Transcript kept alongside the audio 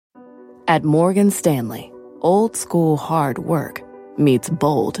At Morgan Stanley, old school hard work meets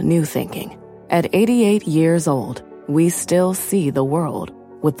bold new thinking. At 88 years old, we still see the world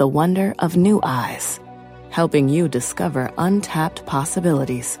with the wonder of new eyes, helping you discover untapped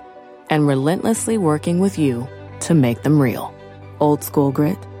possibilities and relentlessly working with you to make them real. Old school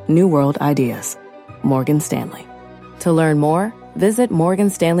grit, new world ideas. Morgan Stanley. To learn more, visit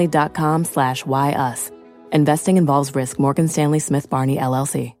morganstanley.com/whyus. Investing involves risk. Morgan Stanley Smith Barney,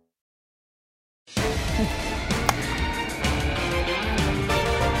 LLC.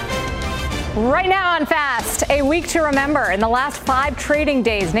 Right now on Fast, a week to remember. In the last 5 trading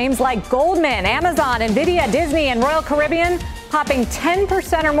days, names like Goldman, Amazon, Nvidia, Disney, and Royal Caribbean popping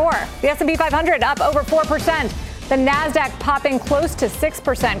 10% or more. The S&P 500 up over 4%. The NASDAQ popping close to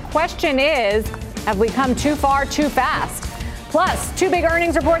 6%. Question is, have we come too far too fast? Plus, 2 big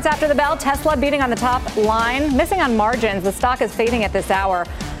earnings reports after the bell. Tesla beating on the top line, missing on margins. The stock is fading at this hour.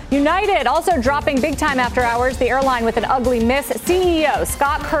 United also dropping big time after hours. The airline with an ugly miss. CEO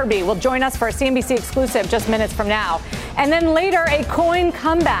Scott Kirby will join us for a CNBC exclusive just minutes from now. And then later, a coin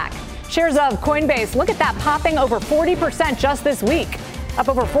comeback. Shares of Coinbase, look at that, popping over 40% just this week, up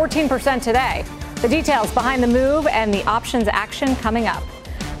over 14% today. The details behind the move and the options action coming up.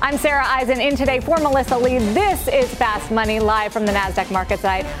 I'm Sarah Eisen in today for Melissa Lee. This is Fast Money live from the NASDAQ market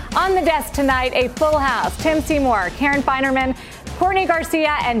site. On the desk tonight, a full house. Tim Seymour, Karen Feinerman, Courtney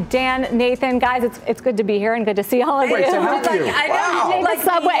Garcia, and Dan Nathan. Guys, it's good to be here and good to see all of you. Great to have you. I know. Like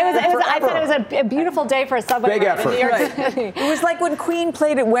Subway. I said it was a beautiful day for a Subway. Big effort. In New York City. It was like when Queen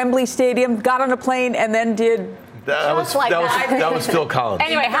played at Wembley Stadium, got on a plane, and then did... That was Phil Collins.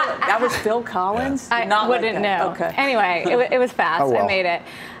 Anyway, that was Phil Collins? I wouldn't know. Okay. Anyway, it was fast. Oh, well. I made it.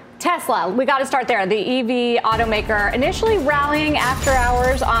 Tesla, we got to start there. The EV automaker initially rallying after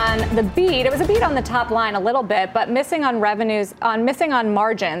hours on the beat. It was a beat on the top line a little bit, but missing on revenues, missing on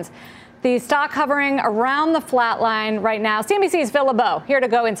margins. The stock hovering around the flat line right now. CNBC's Phil LeBeau here to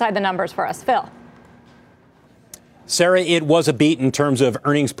go inside the numbers for us. Phil. Sarah, it was a beat in terms of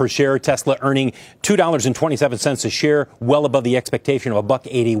earnings per share. Tesla earning $2.27 a share, well above the expectation of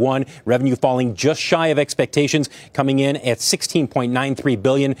 $1.81. Revenue falling just shy of expectations, coming in at $16.93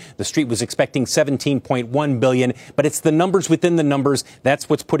 billion. The street was expecting $17.1 billion, but it's the numbers within the numbers. That's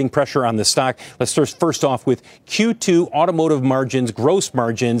what's putting pressure on the stock. Let's start first off with Q2 automotive margins, gross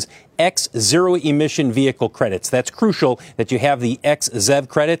margins, X zero emission vehicle credits. That's crucial that you have the X ZEV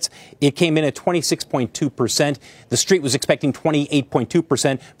credits. It came in at 26.2%. The street was expecting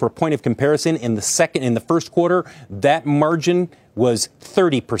 28.2%. For a point of comparison, in the first quarter, that margin was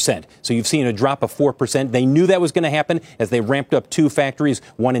 30%. So you've seen a drop of 4%. They knew that was going to happen as they ramped up 2 factories,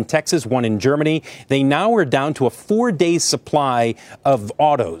 one in Texas, one in Germany. They now are down to a 4-day supply of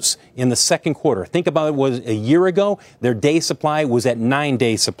autos in the second quarter. Think about it, was a year ago, their day supply was at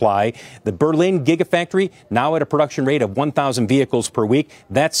 9-day supply. The Berlin Gigafactory now at a production rate of 1,000 vehicles per week.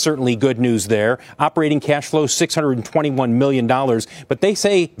 That's certainly good news there. Operating cash flow, $621 million. But they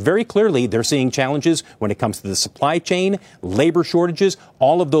say very clearly they're seeing challenges when it comes to the supply chain, labor shortages.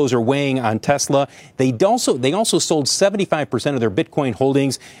 All of those are weighing on Tesla. They also sold 75% of their Bitcoin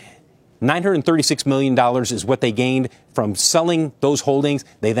holdings. $936 million is what they gained from selling those holdings.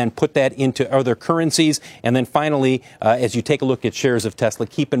 They then put that into other currencies. And then finally, as you take a look at shares of Tesla,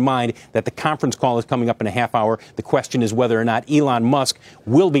 keep in mind that the conference call is coming up in a half hour. The question is whether or not Elon Musk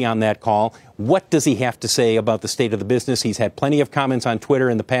will be on that call. What does he have to say about the state of the business? He's had plenty of comments on Twitter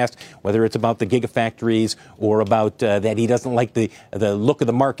in the past, whether it's about the gigafactories or about that he doesn't like the look of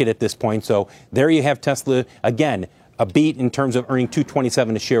the market at this point. So there you have Tesla again. A beat in terms of earning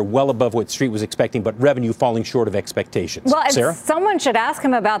 $2.27 a share, well above what Street was expecting, but revenue falling short of expectations. Well, and Sarah? Someone should ask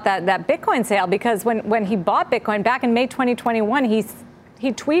him about that Bitcoin sale, because when he bought Bitcoin back in May 2021, he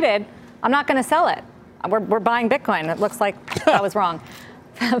tweeted, "I'm not going to sell it. We're buying Bitcoin." It looks like I was wrong.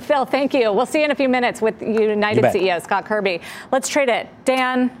 Phil, thank you. We'll see you in a few minutes with United CEO Scott Kirby. Let's trade it.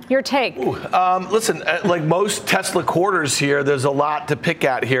 Dan, your take. Listen, like most Tesla quarters here, there's a lot to pick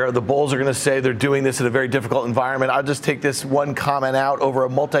at here. The bulls are going to say they're doing this in a very difficult environment. I'll just take this one comment out. Over a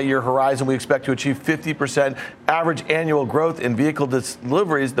multi-year horizon, we expect to achieve 50% average annual growth in vehicle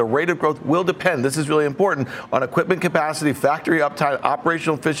deliveries. The rate of growth will depend, this is really important, on equipment capacity, factory uptime,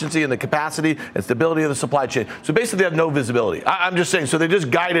 operational efficiency, and the capacity and stability of the supply chain. So basically, they have no visibility. I'm just saying, so they just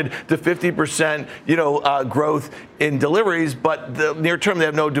guided to 50%, growth in deliveries, but the near term they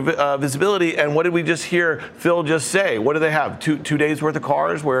have no visibility. And what did we just hear Phil just say? What do they have? Two days worth of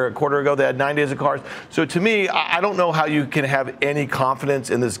cars, where a quarter ago they had 9 days of cars. So to me, I don't know how you can have any confidence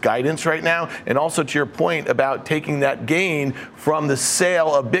in this guidance right now. And also to your point about taking that gain from the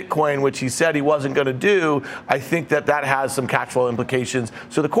sale of Bitcoin, which he said he wasn't going to do, I think that has some cash flow implications.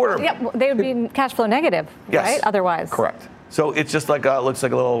 So the quarter, they would be cash flow negative, yes, right? Otherwise, correct. So it's just like looks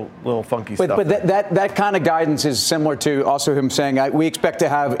like a little funky stuff. But that kind of guidance is similar to also him saying we expect to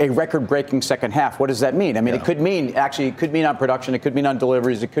have a record-breaking second half. What does that mean? I mean, It could mean on production, it could mean on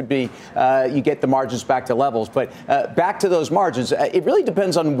deliveries, it could be you get the margins back to levels. But back to those margins, it really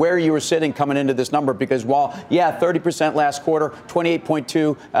depends on where you were sitting coming into this number. Because while 30% last quarter,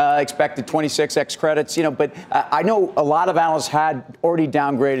 28.2 expected, 26 ex credits, but I know a lot of analysts had already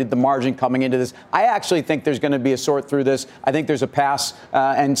downgraded the margin coming into this. I actually think there's going to be a sort through this. I think there's a pass,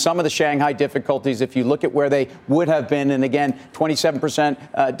 and some of the Shanghai difficulties, if you look at where they would have been, and again,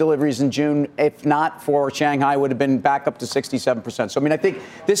 27% deliveries in June, if not for Shanghai, would have been back up to 67%. So, I think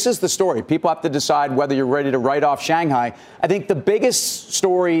this is the story. People have to decide whether you're ready to write off Shanghai. I think the biggest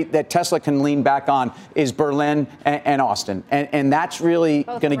story that Tesla can lean back on is Berlin and Austin. And that's really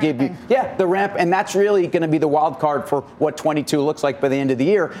going to give you, the ramp. And that's really going to be the wild card for what 22 looks like by the end of the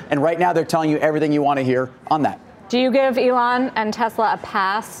year. And right now, they're telling you everything you want to hear on that. Do you give Elon and Tesla a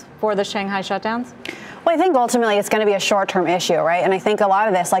pass for the Shanghai shutdowns? Well, I think ultimately it's going to be a short-term issue, right? And I think a lot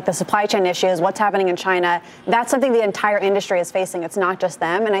of this, like the supply chain issues, what's happening in China, that's something the entire industry is facing. It's not just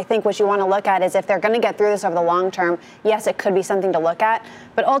them. And I think what you want to look at is if they're going to get through this over the long term, yes, it could be something to look at.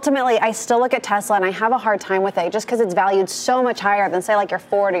 But ultimately, I still look at Tesla and I have a hard time with it just because it's valued so much higher than, say, like your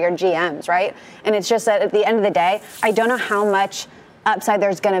Ford or your GMs, right? And it's just that at the end of the day, I don't know how much upside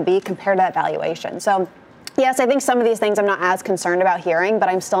there's going to be compared to that valuation. So yes, I think some of these things I'm not as concerned about hearing, but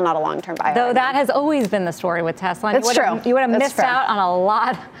I'm still not a long-term buyer. Though that has always been the story with Tesla. That's true. You would have missed out on a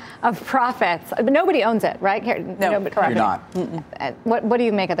lot of profits. But nobody owns it, right? No, correct. You're not. What do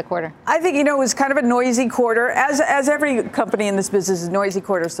you make of the quarter? I think, it was kind of a noisy quarter, as every company in this business is a noisy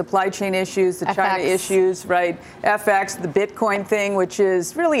quarter. Supply chain issues, the China issues, right? FX, the Bitcoin thing, which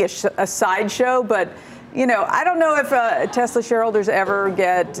is really a sideshow, but I don't know if Tesla shareholders ever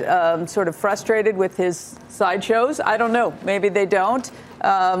get sort of frustrated with his sideshows. I don't know. Maybe they don't.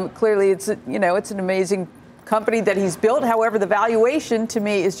 Clearly, it's an amazing company that he's built. However, the valuation to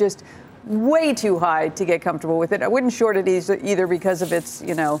me is just way too high to get comfortable with it. I wouldn't short it either because of its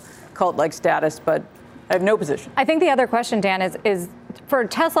cult-like status, but I have no position. I think the other question, Dan, is for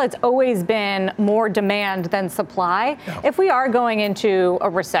Tesla, it's always been more demand than supply. Yeah. If we are going into a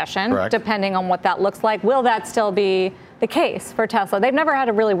recession, correct, depending on what that looks like, will that still be the case for Tesla? They've never had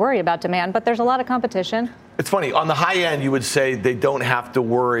to really worry about demand, but there's a lot of competition. It's funny. On the high end, you would say they don't have to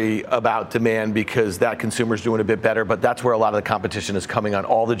worry about demand because that consumer's doing a bit better. But that's where a lot of the competition is coming on.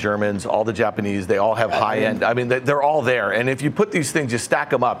 All the Germans, all the Japanese, they all have high end. I mean, they're all there. And if you put these things, you stack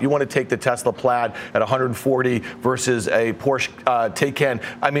them up. You want to take the Tesla Plaid at 140 versus a Porsche Taycan.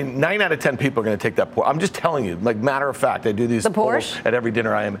 I mean, 9 out of 10 people are going to take that Porsche. I'm just telling you. Like, matter of fact, I do these polls at every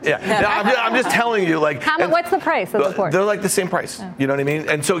dinner I am. Yeah. I'm just telling you. Like, what's the price of the Porsche? They're like the same price. Oh. You know what I mean?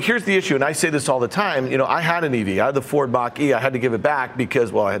 And so here's the issue. And I say this all the time. I had an EV. I had the Ford Mach-E. I had to give it back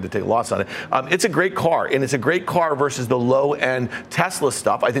because, I had to take a loss on it. It's a great car, and it's a great car versus the low-end Tesla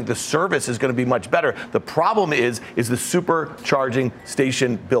stuff. I think the service is going to be much better. The problem is the supercharging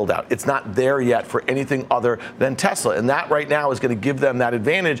station build-out. It's not there yet for anything other than Tesla, and that right now is going to give them that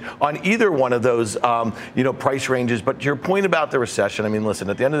advantage on either one of those, price ranges. But to your point about the recession, I mean, listen,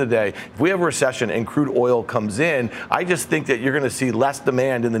 at the end of the day, if we have a recession and crude oil comes in, I just think that you're going to see less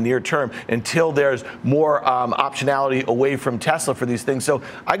demand in the near term until there's more optionality away from Tesla for these things. So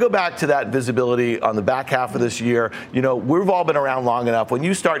I go back to that visibility on the back half of this year. We've all been around long enough. When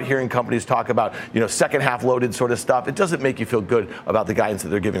you start hearing companies talk about, second half loaded sort of stuff, it doesn't make you feel good about the guidance that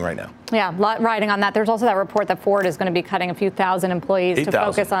they're giving right now. Yeah, riding on that. There's also that report that Ford is going to be cutting a few thousand employees 8, to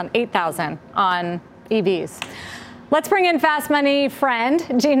focus on 8,000 on EVs. Let's bring in Fast Money friend,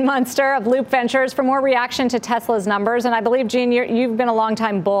 Gene Munster of Loop Ventures, for more reaction to Tesla's numbers. And I believe, Gene, you've been a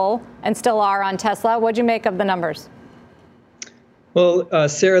longtime bull and still are on Tesla. What'd you make of the numbers? Well,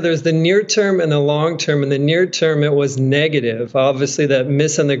 Sarah, there's the near term and the long term. In the near term, it was negative. Obviously, that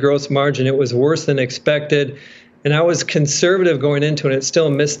miss on the gross margin, it was worse than expected. And I was conservative going into it. It still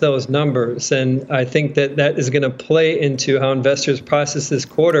missed those numbers. And I think that is going to play into how investors process this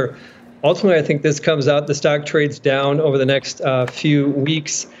quarter. Ultimately, I think this comes out, the stock trades down over the next few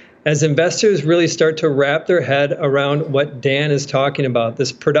weeks as investors really start to wrap their head around what Dan is talking about,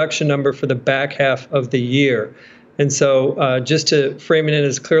 this production number for the back half of the year. And so just to frame it in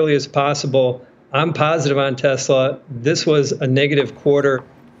as clearly as possible, I'm positive on Tesla. This was a negative quarter.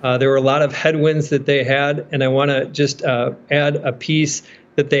 There were a lot of headwinds that they had, and I want to just add a piece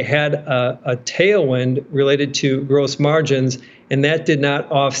that they had a tailwind related to gross margins, and that did not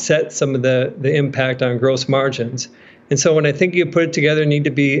offset some of the impact on gross margins. And so when I think you put it together, need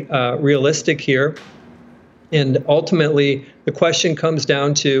to be realistic here. And ultimately, the question comes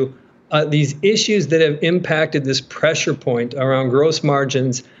down to these issues that have impacted this pressure point around gross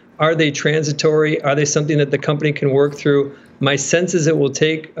margins. Are they transitory? Are they something that the company can work through? My sense is it will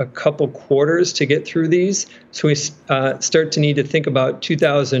take a couple quarters to get through these. So we start to need to think about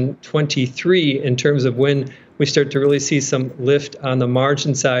 2023 in terms of when we start to really see some lift on the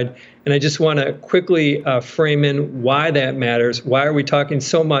margin side. And I just want to quickly frame in why that matters. Why are we talking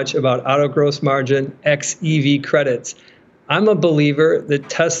so much about auto gross margin ex EV credits? I'm a believer that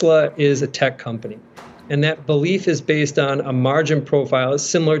Tesla is a tech company. And that belief is based on a margin profile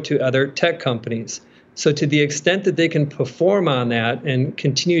similar to other tech companies. So to the extent that they can perform on that and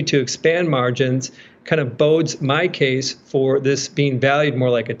continue to expand margins, kind of bodes my case for this being valued more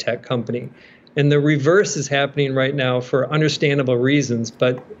like a tech company. And the reverse is happening right now for understandable reasons.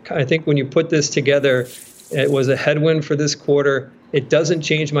 But I think when you put this together, it was a headwind for this quarter. It doesn't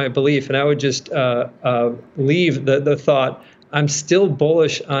change my belief. And I would just leave the thought, I'm still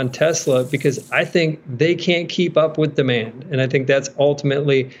bullish on Tesla because I think they can't keep up with demand. And I think that's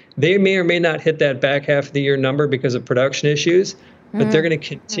ultimately, they may or may not hit that back half of the year number because of production issues, but they're going to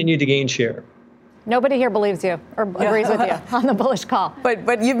continue to gain share. Nobody here believes you or agrees with you on the bullish call.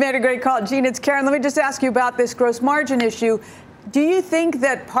 But you've made a great call. Gene, it's Karen. Let me just ask you about this gross margin issue. Do you think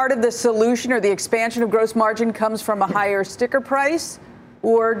that part of the solution or the expansion of gross margin comes from a higher sticker price?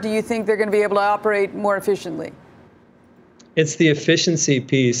 Or do you think they're going to be able to operate more efficiently? It's the efficiency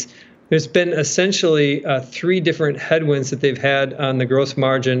piece. There's been essentially 3 different headwinds that they've had on the gross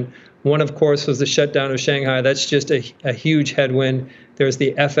margin. One, of course, was the shutdown of Shanghai. That's just a huge headwind. There's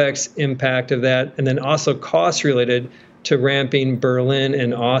the FX impact of that, and then also costs related to ramping Berlin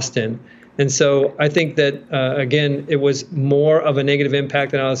and Austin. And so I think that, again, it was more of a negative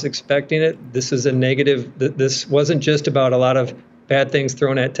impact than I was expecting it. This is a negative. This wasn't just about a lot of bad things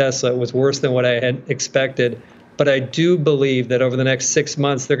thrown at Tesla. It was worse than what I had expected. But I do believe that over the next 6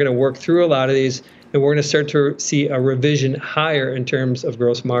 months, they're going to work through a lot of these, and we're going to start to see a revision higher in terms of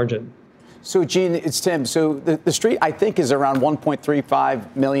gross margin. So, Gene, it's Tim. So the street, I think, is around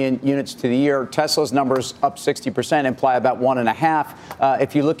 1.35 million units to the year. Tesla's numbers up 60% imply about 1.5.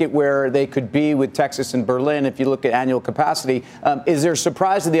 If you look at where they could be with Texas and Berlin, if you look at annual capacity, is there a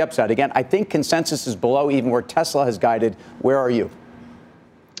surprise to the upside? Again, I think consensus is below even where Tesla has guided. Where are you?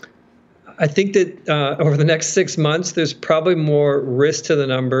 I think that over the next 6 months, there's probably more risk to the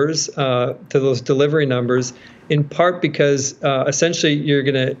numbers, to those delivery numbers, in part because essentially they're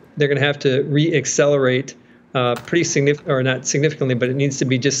gonna have to re-accelerate pretty significant, or not significantly, but it needs to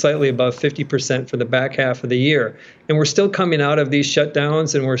be just slightly above 50% for the back half of the year. And we're still coming out of these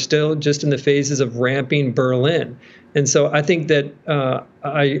shutdowns, and we're still just in the phases of ramping Berlin. And so I think that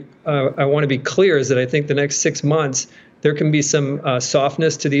I want to be clear is that I think the next 6 months, there can be some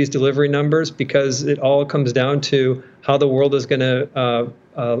softness to these delivery numbers because it all comes down to how the world is going to,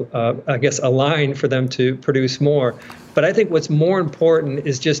 I guess, align for them to produce more. But I think what's more important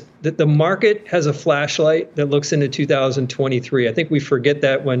is just that the market has a flashlight that looks into 2023. I think we forget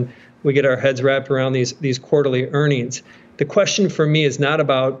that when we get our heads wrapped around these quarterly earnings. The question for me is not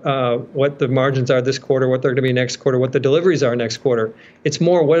about what the margins are this quarter, what they're going to be next quarter, what the deliveries are next quarter. It's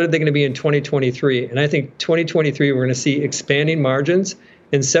more, what are they going to be in 2023? And I think 2023, we're going to see expanding margins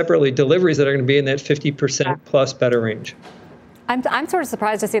and separately deliveries that are going to be in that 50% plus better range. I'm sort of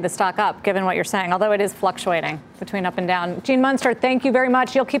surprised to see the stock up, given what you're saying, although it is fluctuating between up and down. Gene Munster, thank you very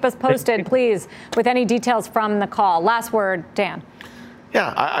much. You'll keep us posted, please, with any details from the call. Last word, Dan.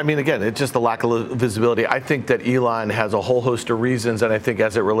 Yeah, I mean, again, it's just the lack of visibility. I think that Elon has a whole host of reasons, and I think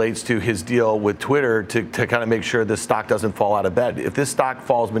as it relates to his deal with Twitter to kind of make sure this stock doesn't fall out of bed. If this stock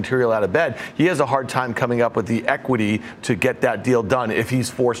falls material out of bed, he has a hard time coming up with the equity to get that deal done if he's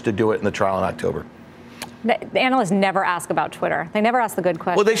forced to do it in the trial in October. The analysts never ask about Twitter. They never ask the good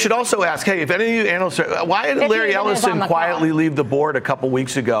questions. Well, they should also ask, hey, if any of you analysts, why did Larry Ellison quietly leave the board a couple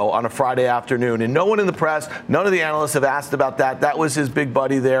weeks ago on a Friday afternoon? And no one in the press, none of the analysts have asked about that. That was his big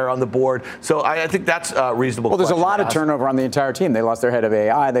buddy there on the board. So I think that's a reasonable question. Well, there's a lot of turnover on the entire team. They lost their head of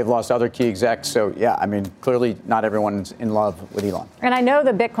AI. They've lost other key execs. So, yeah, I mean, clearly not everyone's in love with Elon. And I know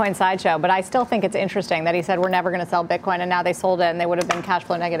the Bitcoin sideshow, but I still think it's interesting that he said we're never going to sell Bitcoin, and now they sold it, and they would have been cash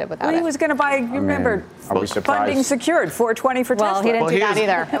flow negative without it. He was going to buy, remember, are we surprised? funding secured, $420 for Tesla. Well, he didn't do that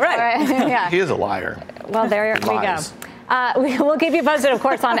either. Right. Yeah. He is a liar. Well, there we go. We'll keep you posted, of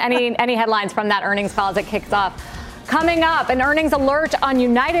course, on any headlines from that earnings call as it kicks off. Coming up, an earnings alert on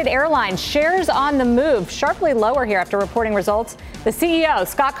United Airlines. Shares on the move, sharply lower here after reporting results. The CEO,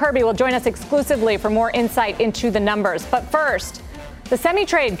 Scott Kirby, will join us exclusively for more insight into the numbers. But first, the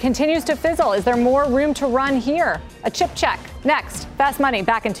semi-trade continues to fizzle. Is there more room to run here? A chip check. Next, Fast Money,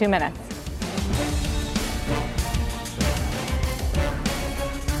 back in 2 minutes.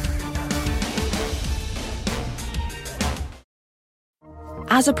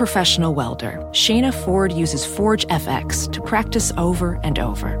 As a professional welder, Shayna Ford uses Forge FX to practice over and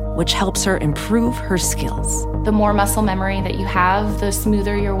over, which helps her improve her skills. The more muscle memory that you have, the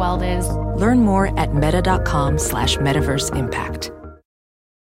smoother your weld is. Learn more at meta.com/metaverse impact.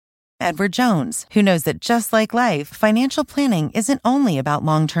 Edward Jones, who knows that just like life, financial planning isn't only about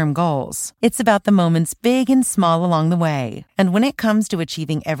long-term goals. It's about the moments big and small along the way. And when it comes to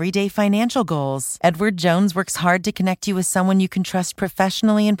achieving everyday financial goals, Edward Jones works hard to connect you with someone you can trust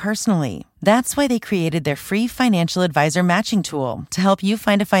professionally and personally. That's why they created their free financial advisor matching tool to help you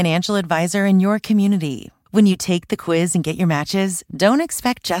find a financial advisor in your community. When you take the quiz and get your matches, don't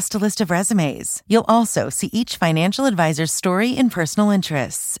expect just a list of resumes. You'll also see each financial advisor's story and personal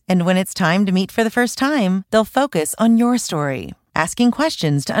interests. And when it's time to meet for the first time, they'll focus on your story, asking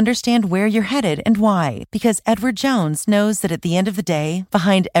questions to understand where you're headed and why. Because Edward Jones knows that at the end of the day,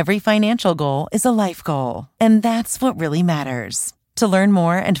 behind every financial goal is a life goal. And that's what really matters. To learn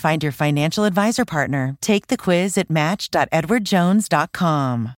more and find your financial advisor partner, take the quiz at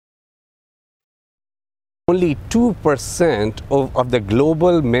match.edwardjones.com. Only 2% of the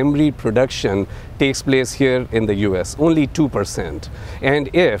global memory production takes place here in the US, only 2%. And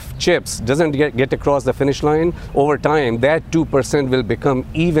if chips doesn't get across the finish line, over time that 2% will become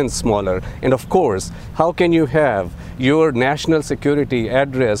even smaller. And of course, how can you have your national security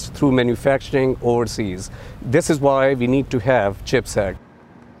addressed through manufacturing overseas? This is why we need to have CHIPS Act.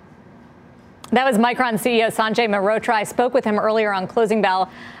 That was Micron CEO Sanjay Mehrotra. I spoke with him earlier on Closing Bell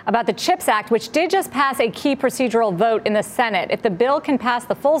about the CHIPS Act, which did just pass a key procedural vote in the Senate. If the bill can pass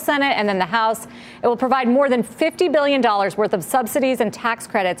the full Senate and then the House, it will provide more than $50 billion worth of subsidies and tax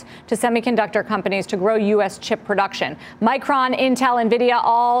credits to semiconductor companies to grow U.S. chip production. Micron, Intel, NVIDIA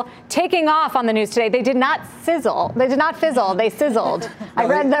all taking off on the news today. They did not sizzle. They did not fizzle. They sizzled. I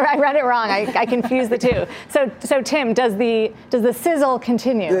read it wrong. I confused the two. So Tim, does the sizzle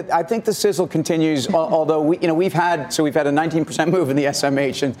continue? I think the sizzle continues, although we've had a 19% move in the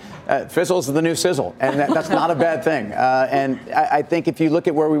SMH, and fizzles is the new sizzle, and that's not a bad thing. And I think if you look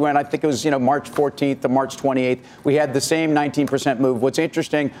at where we went, I think it was March 14th to March 28th, we had the same 19% move. What's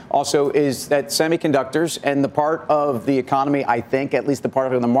interesting also is that semiconductors and the part of the economy, I think, at least the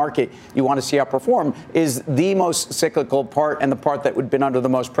part of the market you want to see outperform, is the most cyclical part and the part that would have been under the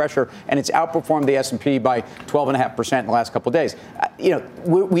most pressure, and it's outperformed the S&P by 12.5% in the last couple of days.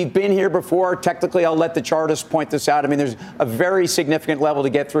 We've been here before. Technically, I'll let the chartists point this out. I mean, there's a very significant level to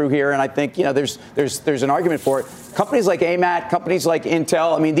get through here, and I think there's an argument for it. Companies like AMAT, companies like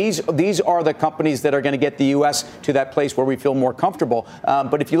Intel, I mean, these are the companies that are going to get the U.S. to that place where we feel more comfortable.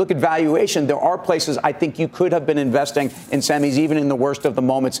 But if you look at valuation, there are places I think you could have been investing in semis, even in the worst of the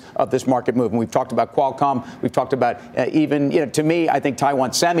moments of this market move. And we've talked about Qualcomm. We've talked about to me, I think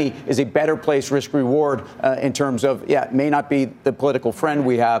Taiwan Semi is a better place risk-reward in terms of, it may not be the political friend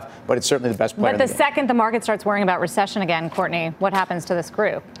we have, but it's certainly the best player. But the second the market starts worrying about recession again, Courtney, what happens to this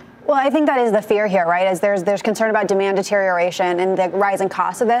group? Well, I think that is the fear here, right? Is there's concern about demand deterioration and the rising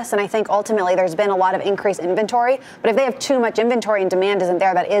cost of this. And I think ultimately there's been a lot of increased inventory. But if they have too much inventory and demand isn't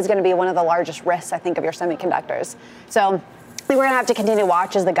there, that is going to be one of the largest risks, I think, of your semiconductors. So we're going to have to continue to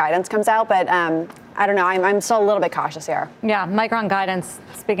watch as the guidance comes out. But I don't know. I'm still a little bit cautious here. Yeah, Micron guidance,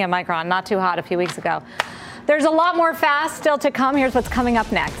 speaking of Micron, not too hot a few weeks ago. There's a lot more fast still to come. Here's what's coming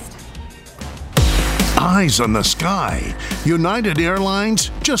up next. Eyes on the sky. United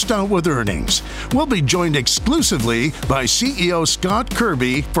Airlines just out with earnings. We'll be joined exclusively by CEO Scott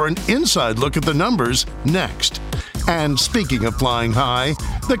Kirby for an inside look at the numbers next. And speaking of flying high,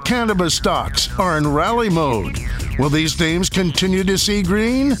 the cannabis stocks are in rally mode. Will these names continue to see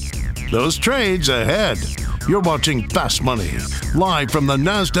green? Those trades ahead. You're watching Fast Money, live from the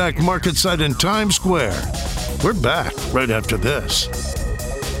NASDAQ market site in Times Square. We're back right after this.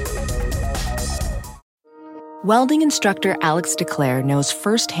 Welding instructor Alex DeClaire knows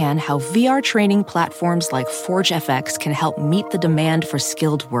firsthand how VR training platforms like ForgeFX can help meet the demand for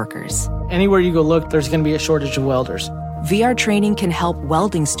skilled workers. Anywhere you go look, there's going to be a shortage of welders. VR training can help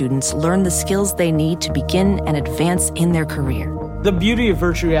welding students learn the skills they need to begin and advance in their career. The beauty of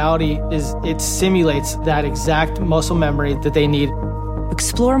virtual reality is it simulates that exact muscle memory that they need.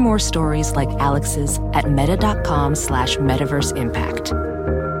 Explore more stories like Alex's at meta.com/metaverse impact.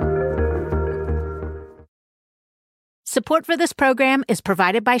 Support for this program is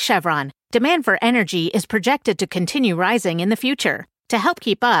provided by Chevron. Demand for energy is projected to continue rising in the future. To help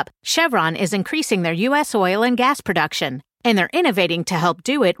keep up, Chevron is increasing their U.S. oil and gas production, and they're innovating to help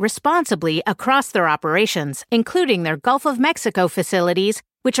do it responsibly across their operations, including their Gulf of Mexico facilities,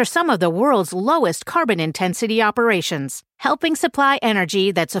 which are some of the world's lowest carbon intensity operations, helping supply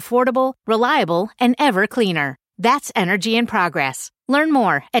energy that's affordable, reliable, and ever cleaner. That's energy in progress. Learn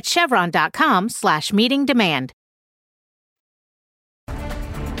more at chevron.com/meeting demand.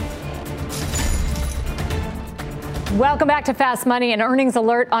 Welcome back to Fast Money. An earnings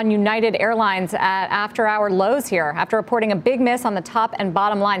alert on United Airlines at after-hour lows here after reporting a big miss on the top and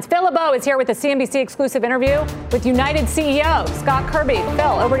bottom lines. Phil LeBeau is here with a CNBC exclusive interview with United CEO Scott Kirby.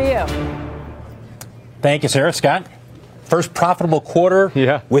 Phil, over to you. Thank you, Sarah. Scott, first profitable quarter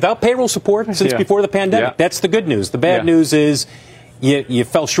without payroll support since before the pandemic. That's the good news. The bad news is you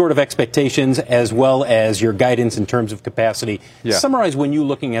fell short of expectations as well as your guidance in terms of capacity. Summarize, when you're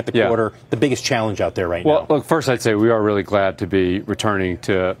looking at the quarter, the biggest challenge out there right now. Well, look, first I'd say we are really glad to be returning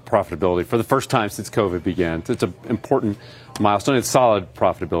to profitability for the first time since COVID began. It's an important milestone. It's solid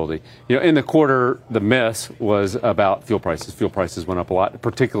profitability. In the quarter, the miss was about fuel prices. Fuel prices went up a lot,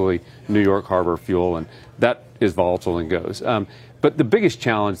 particularly New York Harbor fuel, and that is volatile and goes. But the biggest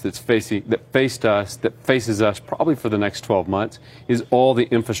challenge that faces us probably for the next 12 months is all the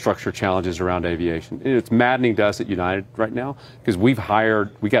infrastructure challenges around aviation. It's maddening to us at United right now because we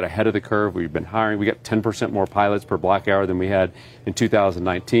got ahead of the curve. We've been hiring. We got 10% more pilots per block hour than we had in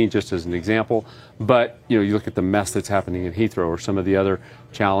 2019, just as an example. But, you look at the mess that's happening in Heathrow or some of the other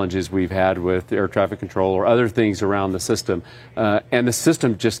challenges we've had with air traffic control or other things around the system. And the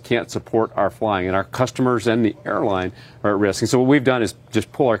system just can't support our flying. And our customers and the airline are at risk. And so what we've done is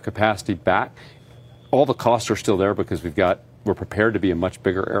just pull our capacity back. All the costs are still there because we're prepared to be a much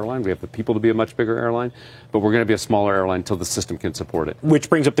bigger airline. We have the people to be a much bigger airline, but we're going to be a smaller airline until the system can support it. Which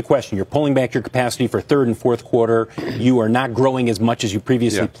brings up the question. You're pulling back your capacity for third and fourth quarter. You are not growing as much as you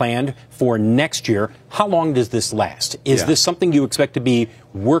previously planned for next year. How long does this last? Is this something you expect to be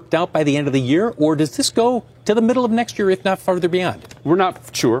worked out by the end of the year, or does this go to the middle of next year, if not farther beyond? We're not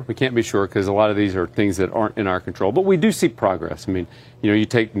sure. We can't be sure because a lot of these are things that aren't in our control, but we do see progress. I mean, you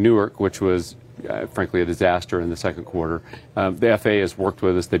take Newark, which was frankly a disaster in the second quarter. The FAA has worked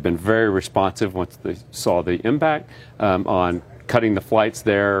with us. They've been very responsive once they saw the impact on cutting the flights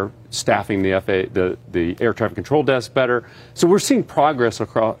there, staffing the FAA, the air traffic control desk better. So we're seeing progress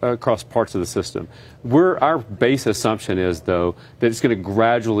across parts of the system. Our base assumption is, though, that it's going to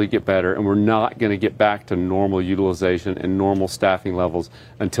gradually get better, and we're not going to get back to normal utilization and normal staffing levels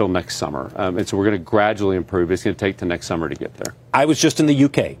until next summer. And so we're going to gradually improve. It's going to take to next summer to get there. I was just in the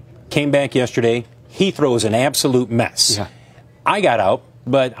UK. Came back yesterday. Heathrow is an absolute mess. I got out,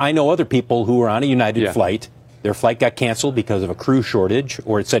 but I know other people who were on a United flight. Their flight got canceled because of a crew shortage,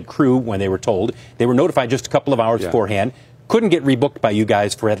 or it said crew when they were told. They were notified just a couple of hours beforehand. Couldn't get rebooked by you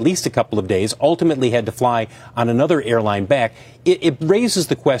guys for at least a couple of days. Ultimately had to fly on another airline back. It raises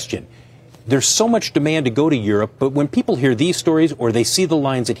the question. There's so much demand to go to Europe, but when people hear these stories or they see the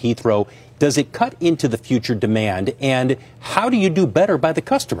lines at Heathrow, does it cut into the future demand? And how do you do better by the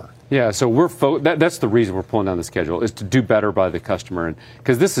customer? Yeah, so that's the reason we're pulling down the schedule, is to do better by the customer. And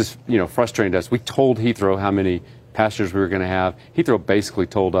because this is, frustrating to us. We told Heathrow how many passengers we were going to have. Heathrow basically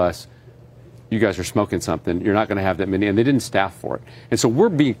told us, you guys are smoking something. You're not going to have that many. And they didn't staff for it. And so we're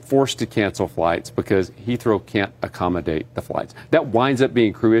being forced to cancel flights because Heathrow can't accommodate the flights. That winds up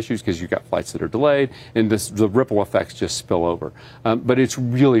being crew issues because you've got flights that are delayed, and the ripple effects just spill over. But it's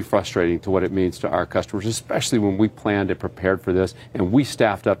really frustrating to what it means to our customers, especially when we planned and prepared for this, and we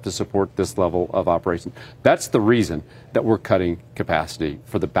staffed up to support this level of operation. That's the reason that we're cutting capacity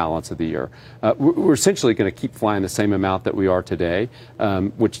for the balance of the year. We're essentially going to keep flying the same amount that we are today,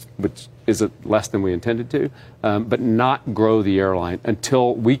 which is less than we intended to, but not grow the airline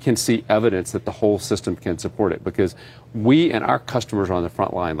until we can see evidence that the whole system can support it. Because we and our customers are on the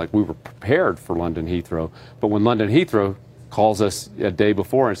front line. Like, we were prepared for London Heathrow, but when London Heathrow calls us a day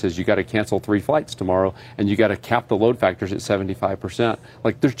before and says, you got to cancel 3 flights tomorrow and you got to cap the load factors at 75%.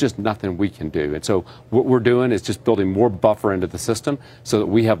 Like, there's just nothing we can do. And so what we're doing is just building more buffer into the system so that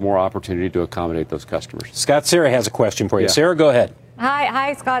we have more opportunity to accommodate those customers. Scott, Sarah has a question for you. Sarah, go ahead.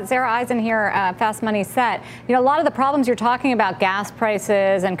 Hi, Scott. Sarah Eisen here, Fast Money Set. A lot of the problems you're talking about, gas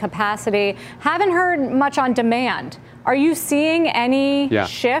prices and capacity, haven't heard much on demand. Are you seeing any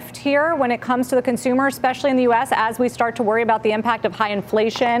shift here when it comes to the consumer, especially in the U.S., as we start to worry about the impact of high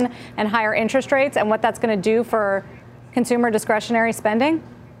inflation and higher interest rates and what that's going to do for consumer discretionary spending?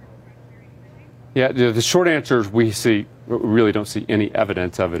 Yeah, the short answer is we really don't see any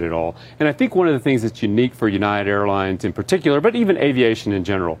evidence of it at all. And I think one of the things that's unique for United Airlines in particular, but even aviation in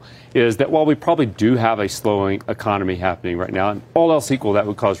general, is that while we probably do have a slowing economy happening right now, and all else equal, that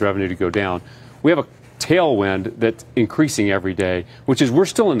would cause revenue to go down, we have a tailwind that's increasing every day, which is we're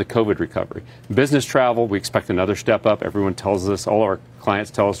still in the COVID recovery. Business travel, we expect another step up. Everyone tells us, all our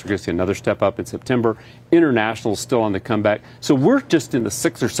clients tell us we're going to see another step up in September. International is still on the comeback. So we're just in the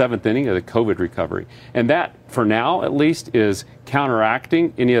 6th or 7th inning of the COVID recovery. And that, for now at least, is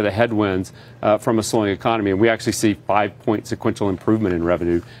counteracting any of the headwinds from a slowing economy. And we actually see 5-point sequential improvement in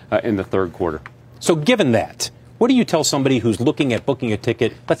revenue in the third quarter. So given that, what do you tell somebody who's looking at booking a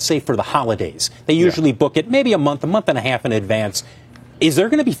ticket, let's say for the holidays? They usually book it maybe a month and a half in advance. Is there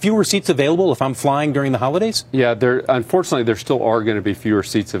going to be fewer seats available if I'm flying during the holidays? Yeah, unfortunately, there still are going to be fewer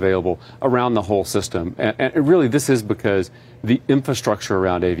seats available around the whole system. And really, this is because the infrastructure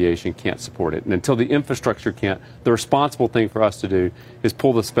around aviation can't support it. And until the infrastructure can't, the responsible thing for us to do is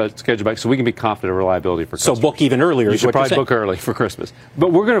pull the schedule back so we can be confident of reliability for customers. So book even earlier. You should probably book early for Christmas.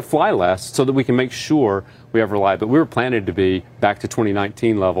 But we're going to fly less so that we can make sure we have reliability. We were planning to be back to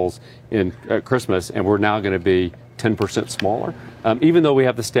 2019 levels in Christmas, and we're now going to be 10% smaller. Even though we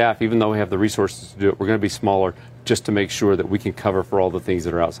have the staff, even though we have the resources to do it, we're going to be smaller just to make sure that we can cover for all the things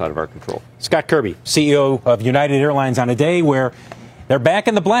that are outside of our control. Scott Kirby, CEO of United Airlines, on a day where they're back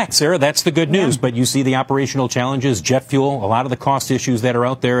in the black, Sarah. That's the good news. But you see the operational challenges, jet fuel, a lot of the cost issues that are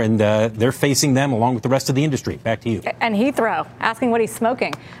out there, and they're facing them along with the rest of the industry. Back to you. And Heathrow, asking what he's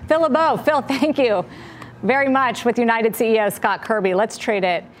smoking. Phil LeBeau. Phil, thank you very much with United CEO Scott Kirby. Let's trade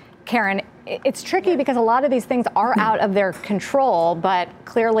it. Karen, it's tricky because a lot of these things are out of their control, but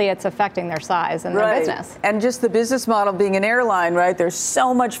clearly it's affecting their size and their business. And just the business model being an airline, right? There's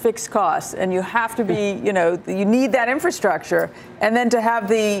so much fixed costs, and you have to be, you need that infrastructure, and then to have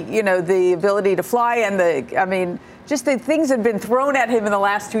the ability to fly and just the things that have been thrown at him in the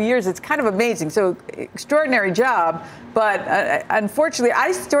last 2 years. It's kind of amazing. So extraordinary job. But unfortunately,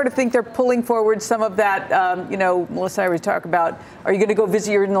 I sort of think they're pulling forward some of that. Melissa and I always talk about, are you going to go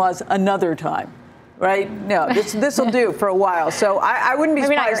visit your in-laws another time? Right? No, this will do for a while. So I wouldn't be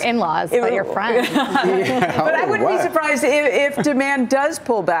surprised. Maybe not your in-laws, but your friends. But I wouldn't be surprised if demand does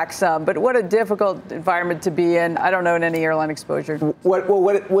pull back some. But what a difficult environment to be in. I don't own any airline exposure.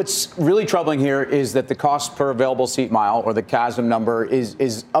 What's really troubling here is that the cost per available seat mile, or the CASM number,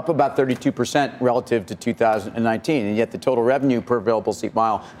 is up about 32% relative to 2019. And yet the total revenue per available seat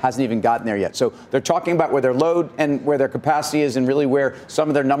mile hasn't even gotten there yet. So they're talking about where their load and where their capacity is, and really where some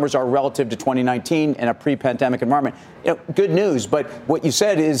of their numbers are relative to 2019. In a pre-pandemic environment. Good news, but what you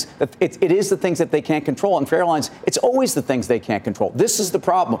said is that it is the things that they can't control. And for airlines, it's always the things they can't control. This is the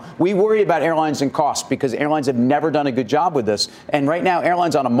problem. We worry about airlines and costs because airlines have never done a good job with this. And right now,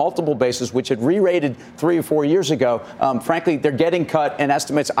 airlines on a multiple basis, which had re-rated 3 or 4 years ago, frankly, they're getting cut, and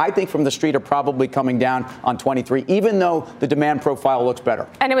estimates, I think, from the street are probably coming down on 23, even though the demand profile looks better.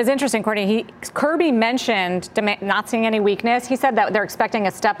 And it was interesting, Courtney. Kirby mentioned not seeing any weakness. He said that they're expecting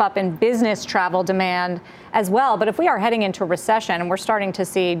a step up in business travel demand as well. But if we are heading into a recession and we're starting to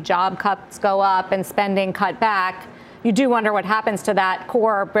see job cuts go up and spending cut back, you do wonder what happens to that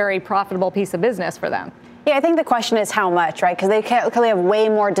core, very profitable piece of business for them. Yeah, I think the question is how much, right? Because they clearly have way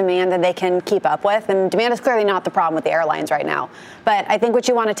more demand than they can keep up with. And demand is clearly not the problem with the airlines right now. But I think what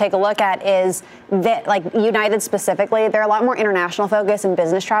you want to take a look at is that, like United specifically, they're a lot more international focused and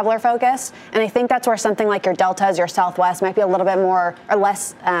business traveler focused. And I think that's where something like your Deltas, your Southwest might be a little bit more or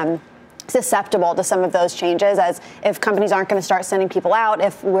less susceptible to some of those changes, as if companies aren't going to start sending people out,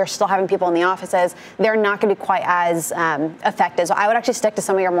 if we're still having people in the offices, they're not going to be quite as effective. So I would actually stick to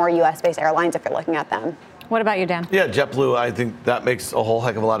some of your more U.S.-based airlines if you're looking at them. What about you, Dan? Yeah, JetBlue, I think that makes a whole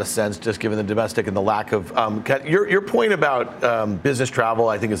heck of a lot of sense, just given the domestic and the lack of your point about business travel,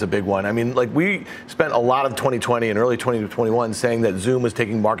 I think, is a big one. I mean, like, we spent a lot of 2020 and early 2021 saying that Zoom was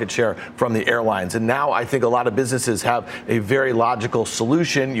taking market share from the airlines. And now I think a lot of businesses have a very logical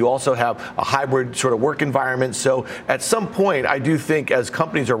solution. You also have a hybrid sort of work environment. So at some point, I do think as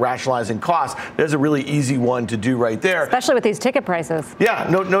companies are rationalizing costs, there's a really easy one to do right there. Especially with these ticket prices. Yeah,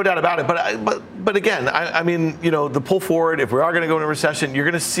 no doubt about it. But again, I mean, the pull forward, if we are going to go into a recession, you're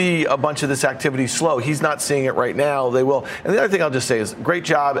going to see a bunch of this activity slow. He's not seeing it right now. They will. And the other thing I'll just say is great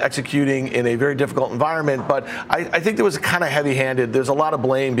job executing in a very difficult environment. But I think there was kind of heavy-handed. There's a lot of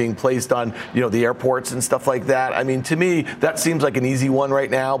blame being placed on, the airports and stuff like that. I mean, to me, that seems like an easy one right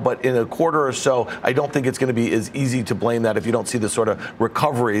now. But in a quarter or so, I don't think it's going to be as easy to blame that if you don't see the sort of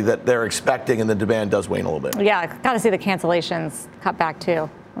recovery that they're expecting and the demand does wane a little bit. Yeah, got to see the cancellations cut back, too.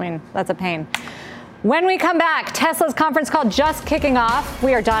 I mean, that's a pain. When we come back, Tesla's conference call just kicking off.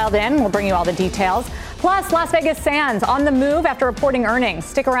 We are dialed in. We'll bring you all the details. Plus, Las Vegas Sands on the move after reporting earnings.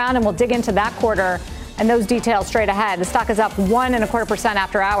 Stick around and we'll dig into that quarter and those details straight ahead. The stock is up 1.25%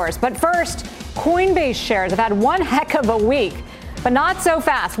 after hours. But first, Coinbase shares have had one heck of a week, but not so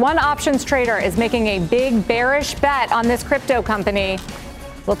fast. One options trader is making a big bearish bet on this crypto company.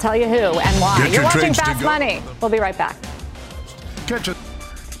 We'll tell you who and why. You're watching Fast Money. We'll be right back. Catch it.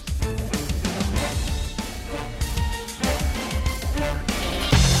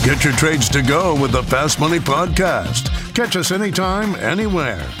 Get your trades to go with the Fast Money Podcast. Catch us anytime,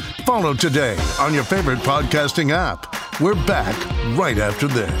 anywhere. Follow today on your favorite podcasting app. We're back right after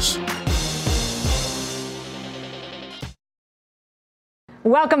this.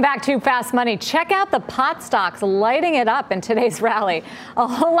 Welcome back to Fast Money. Check out the pot stocks lighting it up in today's rally. A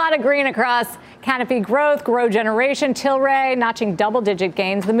whole lot of green across Canopy Growth, Grow Generation, Tilray, notching double-digit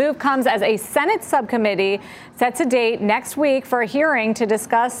gains. The move comes as a Senate subcommittee sets a date next week for a hearing to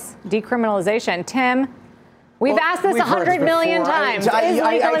discuss decriminalization. Tim, we've asked this 100 million times.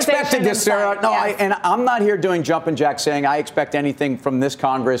 I expected this, Sarah. No, yes. and I'm not here doing jumping jacks saying I expect anything from this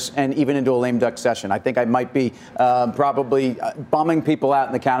Congress and even into a lame duck session. I think I might be probably bumming people out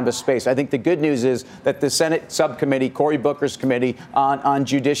in the cannabis space. I think the good news is that the Senate subcommittee, Cory Booker's committee on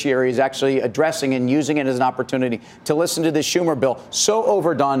judiciary, is actually addressing and using it as an opportunity to listen to this Schumer bill. So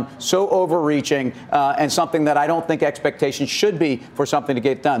overdone, so overreaching, and something that I don't think expectations should be for something to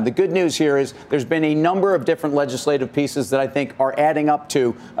get done. The good news here is there's been a number of different legislative pieces that I think are adding up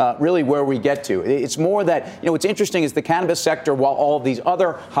to really where we get to. It's more that, what's interesting is the cannabis sector, while all of these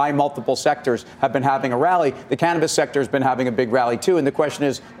other high multiple sectors have been having a rally, the cannabis sector has been having a big rally too. And the question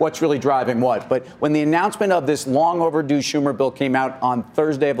is, what's really driving what? But when the announcement of this long overdue Schumer bill came out on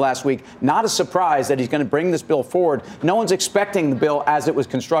Thursday of last week, not a surprise that he's going to bring this bill forward. No one's expecting the bill as it was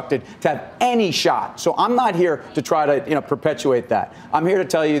constructed to have any shot. So I'm not here to try to, perpetuate that. I'm here to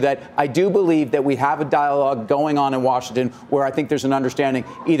tell you that I do believe that we have a dialogue going on in Washington where I think there's an understanding,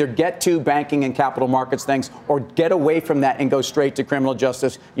 either get to banking and capital markets things or get away from that and go straight to criminal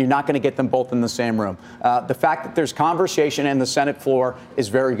justice. You're not going to get them both in the same room. The fact that there's conversation in the Senate floor is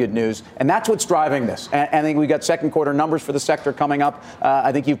very good news. And that's what's driving this. And I think we got second quarter numbers for the sector coming up.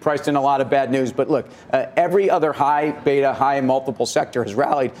 I think you've priced in a lot of bad news. But look, every other high beta, high multiple sector has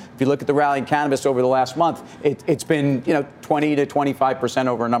rallied. If you look at the rally in cannabis over the last month, it's been 20 to 25%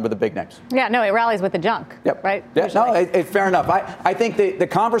 over a number of the big names. Yeah, no, it rallies with the junk. Yep. Right? Yeah, no, fair enough. I think the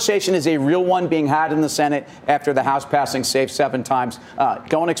conversation is a real one being had in the Senate after the House passing SAFE 7 times.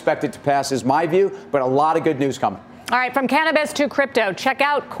 Don't expect it to pass is my view, but a lot of good news coming. All right, from cannabis to crypto, check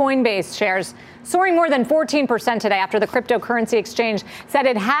out Coinbase shares soaring more than 14% today after the cryptocurrency exchange said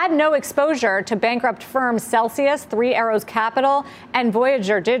it had no exposure to bankrupt firms Celsius, Three Arrows Capital, and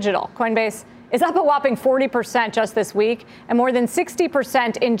Voyager Digital. Coinbase is up a whopping 40% just this week and more than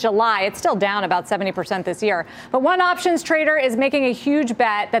 60% in July. It's still down about 70% this year. But one options trader is making a huge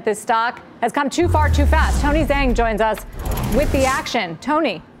bet that this stock has come too far too fast. Tony Zhang joins us with the action.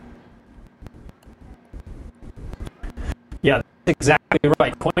 Tony. Yeah, that's exactly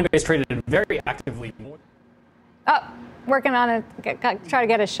right. Coinbase traded very actively. Working on it, try to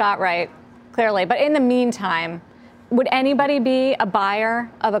get a shot right, clearly. But in the meantime, would anybody be a buyer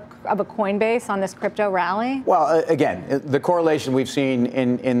of a Coinbase on this crypto rally? Well, again, the correlation we've seen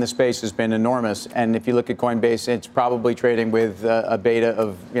in the space has been enormous. And if you look at Coinbase, it's probably trading with a beta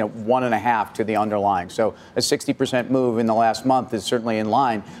of 1.5 to the underlying. So a 60% move in the last month is certainly in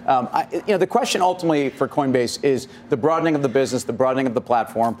line. The question ultimately for Coinbase is the broadening of the business, the broadening of the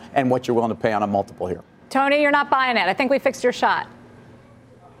platform, and what you're willing to pay on a multiple here. Tony, you're not buying it. I think we fixed your shot.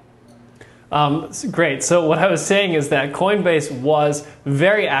 Great. So what I was saying is that Coinbase was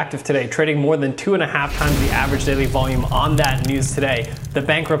very active today, trading more than 2.5 times the average daily volume on that news today, the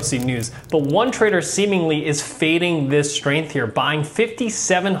bankruptcy news. But one trader seemingly is fading this strength here, buying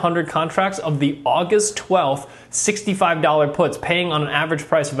 5,700 contracts of the August 12th $65 puts, paying on an average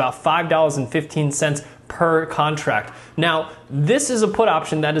price of about $5.15 per contract. Now, this is a put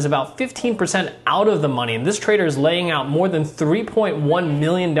option that is about 15% out of the money, and this trader is laying out more than $3.1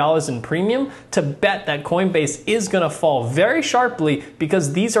 million in premium to bet that Coinbase is going to fall very sharply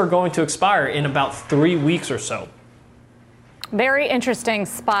because these are going to expire in about 3 weeks or so. Very interesting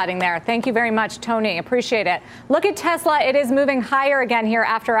spotting there. Thank you very much, Tony. Appreciate it. Look at Tesla. It is moving higher again here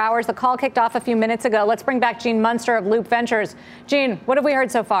after hours. The call kicked off a few minutes ago. Let's bring back Gene Munster of Loop Ventures. Gene, what have we heard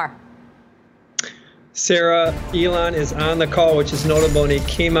so far? Sarah, Elon is on the call, which is notable, and he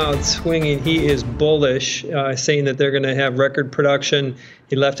came out swinging. He is bullish, saying that they're going to have record production.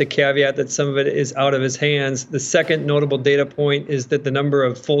 He left a caveat that some of it is out of his hands. The second notable data point is that the number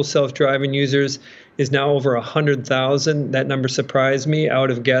of full self-driving users is now over 100,000. That number surprised me. I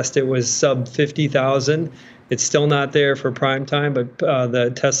would have guessed it was sub 50,000. It's still not there for prime time, but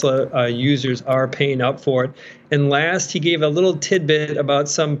the Tesla users are paying up for it. And last, he gave a little tidbit about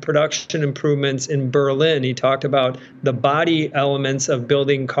some production improvements in Berlin. He talked about the body elements of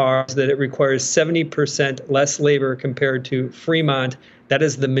building cars, that it requires 70% less labor compared to Fremont. That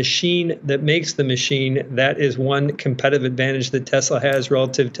is the machine that makes the machine. That is one competitive advantage that Tesla has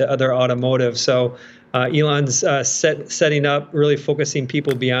relative to other automotive. So Elon's setting up, really focusing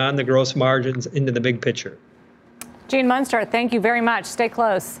people beyond the gross margins into the big picture. Gene Munster, thank you very much. Stay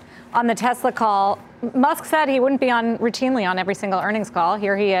close. On the Tesla call, Musk said he wouldn't be routinely on every single earnings call.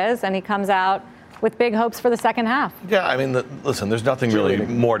 Here he is, and he comes out with big hopes for the second half. Yeah, I mean, listen, there's nothing really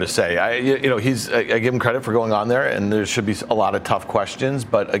more to say. I give him credit for going on there, and there should be a lot of tough questions.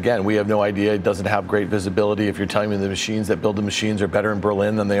 But again, we have no idea. It doesn't have great visibility. If you're telling me the machines that build the machines are better in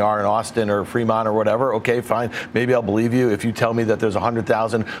Berlin than they are in Austin or Fremont or whatever, okay, fine. Maybe I'll believe you. If you tell me that there's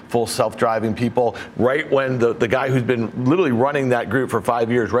 100,000 full self-driving people, right when the guy who's been literally running that group for 5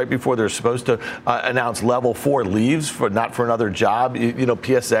 years, right before they're supposed to announce level 4 leaves not for another job,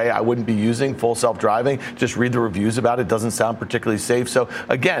 PSA, I wouldn't be using full self-driving. Just read the reviews about it. Doesn't sound particularly safe. So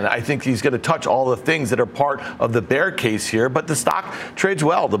again, I think he's going to touch all the things that are part of the bear case here. But the stock trades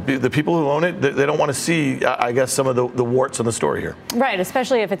well. The people who own it, they don't want to see, I guess, some of the warts on the story here. Right,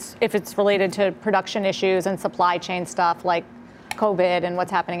 especially if it's related to production issues and supply chain stuff like COVID and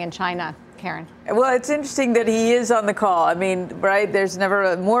what's happening in China. Karen. Well, it's interesting that he is on the call. I mean, right, there's never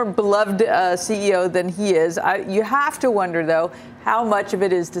a more beloved CEO than he is. You have to wonder, though, how much of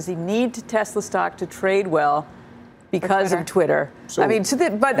it is, does he need Tesla stock to trade well because of Twitter? So, I mean,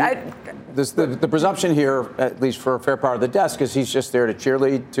 the presumption here, at least for a fair part of the desk, is he's just there to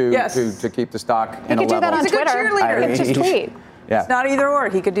cheerlead to keep the stock in a level. He could do that on Twitter. He could just tweet. Yeah. It's not either or.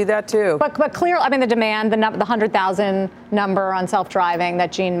 He could do that too. But clearly, I mean, the demand, the 100,000 number on self-driving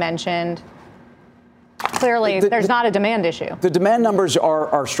that Gene mentioned, clearly there's not a demand issue. The demand numbers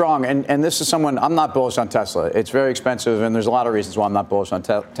are strong, and this is someone, I'm not bullish on Tesla. It's very expensive, and there's a lot of reasons why I'm not bullish on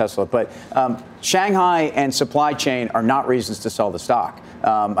Tesla. But Shanghai and supply chain are not reasons to sell the stock.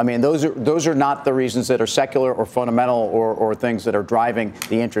 I mean, those are not the reasons that are secular or fundamental or things that are driving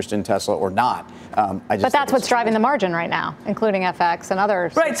the interest in Tesla or not. But that's what's driving the margin right now, including FX and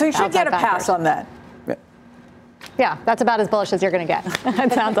others. Right, so you should get a pass on that. Yeah, that's about as bullish as you're going to get,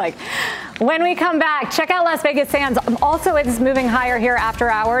 it sounds like. When we come back, check out Las Vegas Sands. Also, it's moving higher here after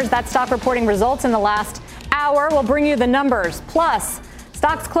hours. That stock reporting results in the last hour. We'll bring you the numbers. Plus,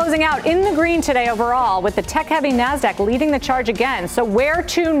 stocks closing out in the green today overall, with the tech-heavy NASDAQ leading the charge again. So where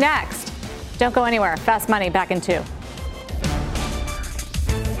to next? Don't go anywhere. Fast Money back in 2.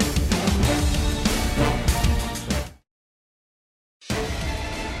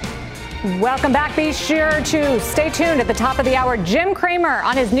 Welcome back. Be sure to stay tuned at the top of the hour. Jim Cramer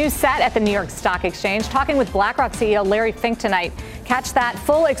on his new set at the New York Stock Exchange, talking with BlackRock CEO Larry Fink tonight. Catch that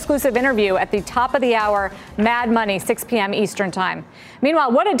full exclusive interview at the top of the hour, Mad Money, 6 p.m. Eastern time.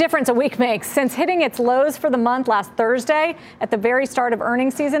 Meanwhile, what a difference a week makes. Since hitting its lows for the month last Thursday at the very start of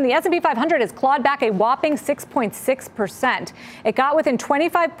earnings season, the S&P 500 has clawed back a whopping 6.6%. It got within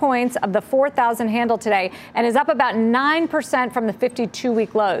 25 points of the 4,000 handle today and is up about 9% from the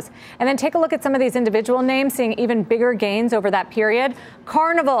 52-week lows. And then take a look at some of these individual names, seeing even bigger gains over that period.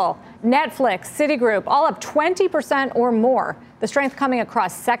 Carnival, Netflix, Citigroup, all up 20% or more. The strength coming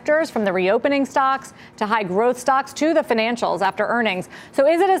across sectors, from the reopening stocks to high growth stocks to the financials after earnings. So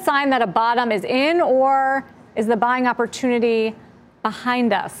is it a sign that a bottom is in, or is the buying opportunity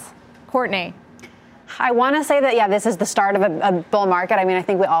behind us? Courtney. I want to say that, yeah, this is the start of a bull market. I mean, I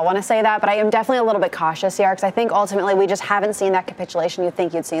think we all want to say that, but I am definitely a little bit cautious here, because I think ultimately we just haven't seen that capitulation you'd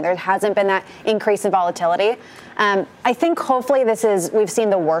think you'd see. There hasn't been that increase in volatility. I think hopefully we've seen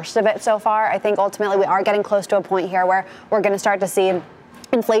the worst of it so far. I think ultimately we are getting close to a point here where we're going to start to see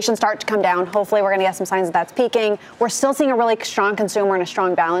inflation start to come down. Hopefully we're going to get some signs that that's peaking. We're still seeing a really strong consumer and a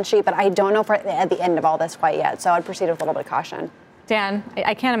strong balance sheet, but I don't know if we're at the end of all this quite yet. So I'd proceed with a little bit of caution. Dan,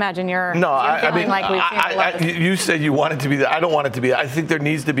 I can't imagine you're feeling like we've seen you said you want it to be that. I don't want it to be that. I think there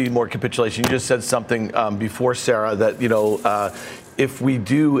needs to be more capitulation. You just said something before, Sarah, that, if we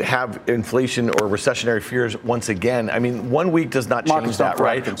do have inflation or recessionary fears once again, I mean, 1 week does not change that,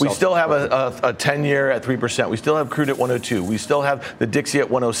 right? We still have a 10-year at 3%. We still have crude at 102. We still have the Dixie at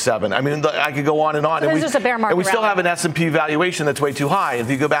 107. I mean, I could go on and on. So there's just a bear market. And we still have an S&P valuation that's way too high.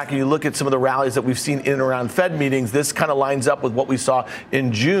 If you go back and you look at some of the rallies that we've seen in and around Fed meetings, this kind of lines up with what we saw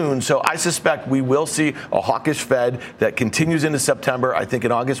in June. So I suspect we will see a hawkish Fed that continues into September. I think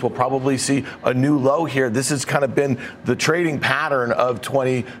in August we'll probably see a new low here. This has kind of been the trading pattern pattern of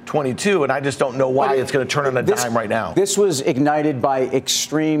 2022, and I just don't know why it's going to turn on a dime right now. This was ignited by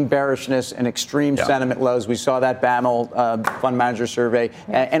extreme bearishness and extreme sentiment lows. We saw that BAML fund manager survey,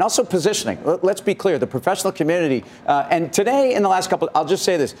 and also positioning. Let's be clear, the professional community, and today in the last couple, I'll just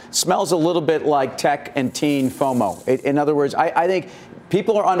say this, smells a little bit like tech and teen FOMO. In other words, I think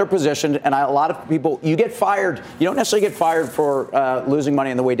people are underpositioned, and a lot of people, you get fired. You don't necessarily get fired for losing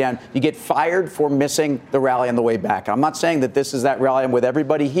money on the way down. You get fired for missing the rally on the way back. I'm not saying that this is that rally with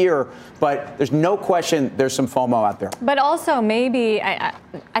everybody here, but there's no question there's some FOMO out there. But also maybe,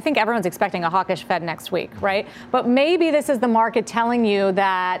 I think everyone's expecting a hawkish Fed next week, right? But maybe this is the market telling you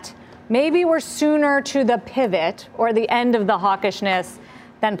that maybe we're sooner to the pivot or the end of the hawkishness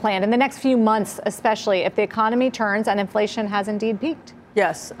than planned in the next few months, especially if the economy turns and inflation has indeed peaked.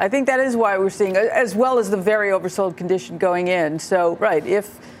 Yes, I think that is why we're seeing, as well as the very oversold condition going in. So, right,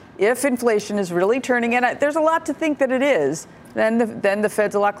 if inflation is really turning in, there's a lot to think that it is, then the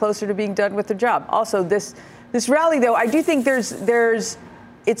Fed's a lot closer to being done with the job. Also, this rally, though, I do think it's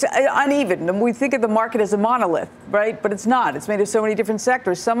uneven. And we think of the market as a monolith, right? But it's not. It's made of so many different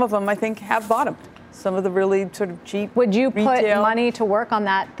sectors. Some of them, I think, have bottomed. Some of the really sort of cheap Would you retail. put money to work on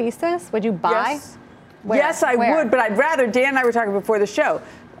that thesis? Would you buy? Yes. Yes, I would, but I'd rather, Dan and I were talking before the show,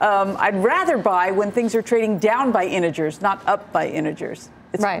 I'd rather buy when things are trading down by integers, not up by integers.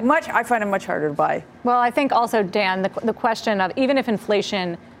 It's I find it much harder to buy. Well, I think also, Dan, the question of even if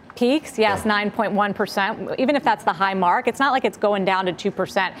inflation peaks, 9.1%, even if that's the high mark, it's not like it's going down to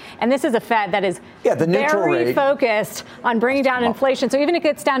 2%. And this is a Fed that is very focused on bringing down inflation. So even if it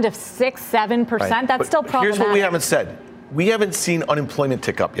gets down to 6-7%, that's still problematic. Here's what we haven't said. We haven't seen unemployment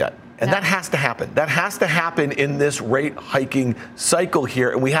tick up yet. And that has to happen. That has to happen in this rate hiking cycle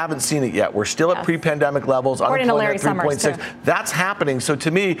here, and we haven't seen it yet. We're still at pre-pandemic levels, unemployment at 3.6. That's happening. So to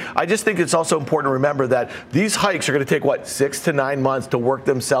me, I just think it's also important to remember that these hikes are going to take, 6 to 9 months to work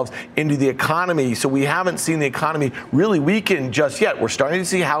themselves into the economy. So we haven't seen the economy really weaken just yet. We're starting to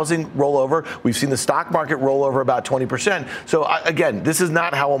see housing roll over. We've seen the stock market roll over about 20%. So again, this is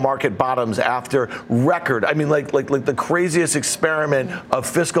not how a market bottoms after record. I mean, like the craziest experiment of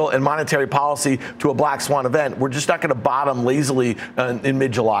fiscal and monetary policy to a black swan event. We're just not going to bottom lazily in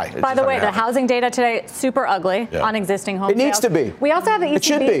mid-July. By the way, the housing data today, super ugly on existing home sales. It needs to be. We also have the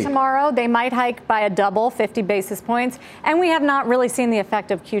ECB tomorrow. They might hike by a double, 50 basis points. And we have not really seen the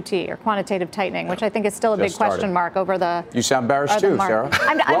effect of QT, or quantitative tightening, which I think is still a big question mark over the... You sound bearish too, Sarah.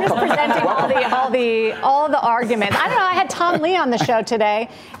 I'm just presenting all the arguments. I don't know. I had Tom Lee on the show today.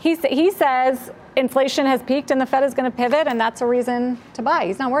 He says inflation has peaked and the Fed is going to pivot, and that's a reason to buy.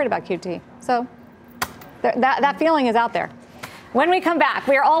 He's not worried about QT. So that feeling is out there. When we come back,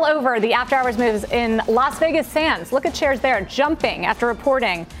 we are all over the after-hours moves in Las Vegas Sands. Look at shares there jumping after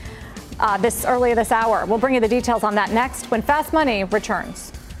reporting earlier this hour. We'll bring you the details on that next when Fast Money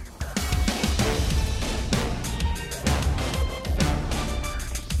returns.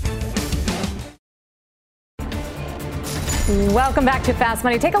 Welcome back to Fast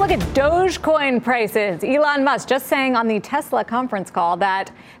Money. Take a look at Dogecoin prices. Elon Musk just saying on the Tesla conference call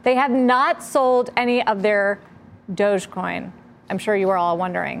that they have not sold any of their Dogecoin. I'm sure you were all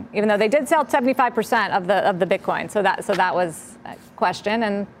wondering, even though they did sell 75% of the Bitcoin. So that was a question.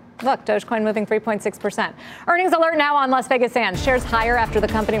 And look, Dogecoin moving 3.6%. Earnings alert now on Las Vegas Sands. Shares higher after the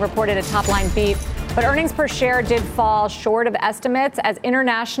company reported a top-line beat. But earnings per share did fall short of estimates as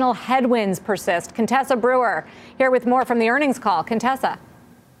international headwinds persist. Contessa Brewer here with more from the earnings call. Contessa.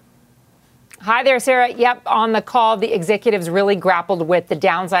 Hi there, Sarah. Yep, on the call, the executives really grappled with the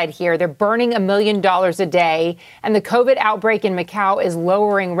downside here. They're burning $1 million a day, and the COVID outbreak in Macau is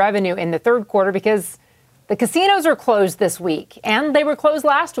lowering revenue in the third quarter because the casinos are closed this week, and they were closed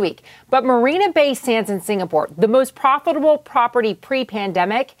last week. But Marina Bay Sands in Singapore, the most profitable property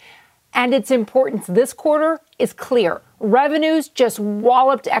pre-pandemic, and its importance this quarter is clear. Revenues just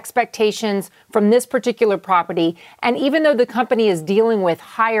walloped expectations from this particular property. And even though the company is dealing with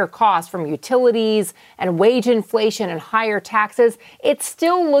higher costs from utilities and wage inflation and higher taxes, it's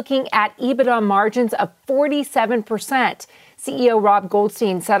still looking at EBITDA margins of 47%. CEO Rob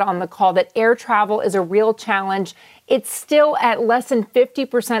Goldstein said on the call that air travel is a real challenge. It's still at less than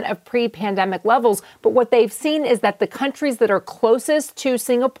 50% of pre-pandemic levels. But what they've seen is that the countries that are closest to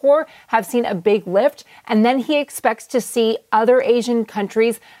Singapore have seen a big lift. And then he expects to see other Asian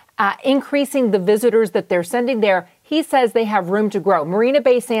countries increasing the visitors that they're sending there. He says they have room to grow. Marina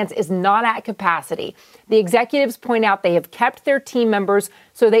Bay Sands is not at capacity. The executives point out they have kept their team members,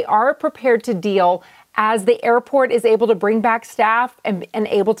 so they are prepared to deal. As the airport is able to bring back staff and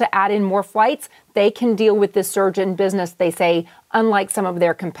able to add in more flights, they can deal with this surge in business, they say, unlike some of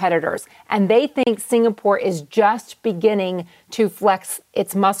their competitors. And they think Singapore is just beginning to flex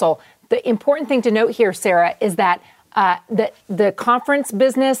its muscle. The important thing to note here, Sarah, is that the conference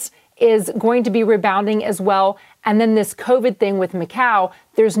business is going to be rebounding as well. And then this COVID thing with Macau,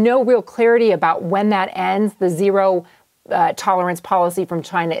 there's no real clarity about when that ends. The zero tolerance policy from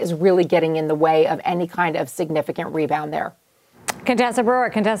China is really getting in the way of any kind of significant rebound there. Contessa Brewer,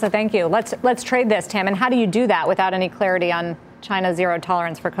 Contessa, thank you. Let's trade this, Tim. And how do you do that without any clarity on China's zero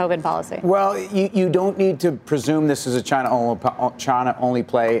tolerance for COVID policy? Well, you don't need to presume this is a China-only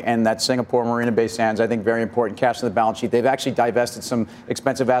play, and that Singapore Marina Bay Sands, I think, very important, cash in the balance sheet. They've actually divested some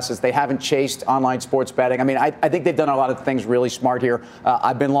expensive assets. They haven't chased online sports betting. I mean, I think they've done a lot of things really smart here.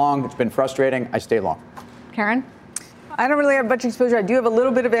 I've been long. It's been frustrating. I stay long. Karen? I don't really have much exposure. I do have a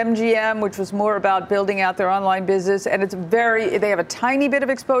little bit of MGM, which was more about building out their online business. And they have a tiny bit of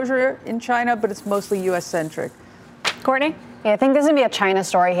exposure in China, but it's mostly U.S.-centric. Courtney? Yeah, I think this is going to be a China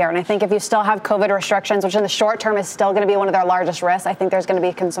story here. And I think if you still have COVID restrictions, which in the short term is still going to be one of their largest risks, I think there's going to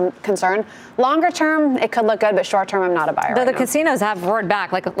be concern. Longer term, it could look good, but short term, I'm not a buyer. Though the casinos have roared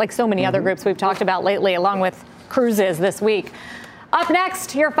back, like so many other groups we've talked about lately, along with cruises this week. Up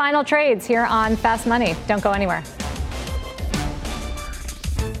next, your final trades here on Fast Money. Don't go anywhere.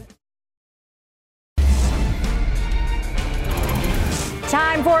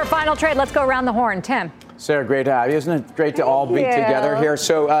 Time for a final trade. Let's go around the horn. Tim. Sarah, great to have you. Isn't it great to all be together here?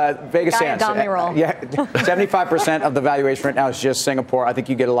 So Vegas Sands. 75% of the valuation right now is just Singapore. I think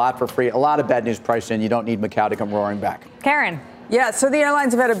you get a lot for free. A lot of bad news priced in. You don't need Macau to come roaring back. Karen. Yeah, so the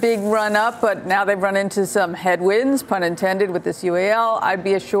airlines have had a big run up, but now they've run into some headwinds, pun intended, with this UAL. I'd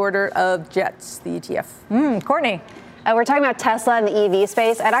be a shorter of Jets, the ETF. Courtney. We're talking about Tesla and the EV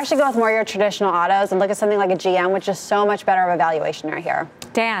space. I'd actually go with more your traditional autos and look at something like a GM, which is so much better of a valuation right here.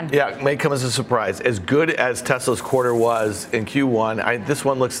 Dan. Yeah, it may come as a surprise. As good as Tesla's quarter was in Q1, this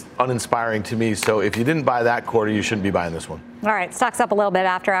one looks uninspiring to me. So if you didn't buy that quarter, you shouldn't be buying this one. All right, stock's up a little bit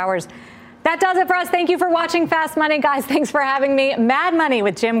after hours. That does it for us. Thank you for watching Fast Money, guys. Thanks for having me. Mad Money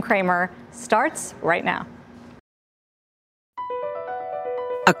with Jim Cramer starts right now.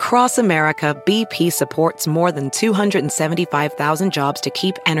 Across America, BP supports more than 275,000 jobs to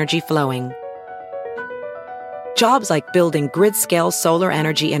keep energy flowing. Jobs like building grid-scale solar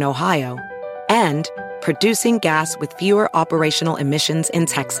energy in Ohio and producing gas with fewer operational emissions in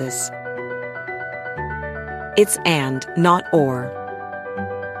Texas. It's and, not or.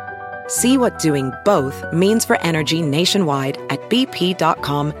 See what doing both means for energy nationwide at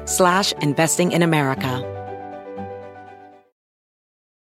bp.com/investing in America.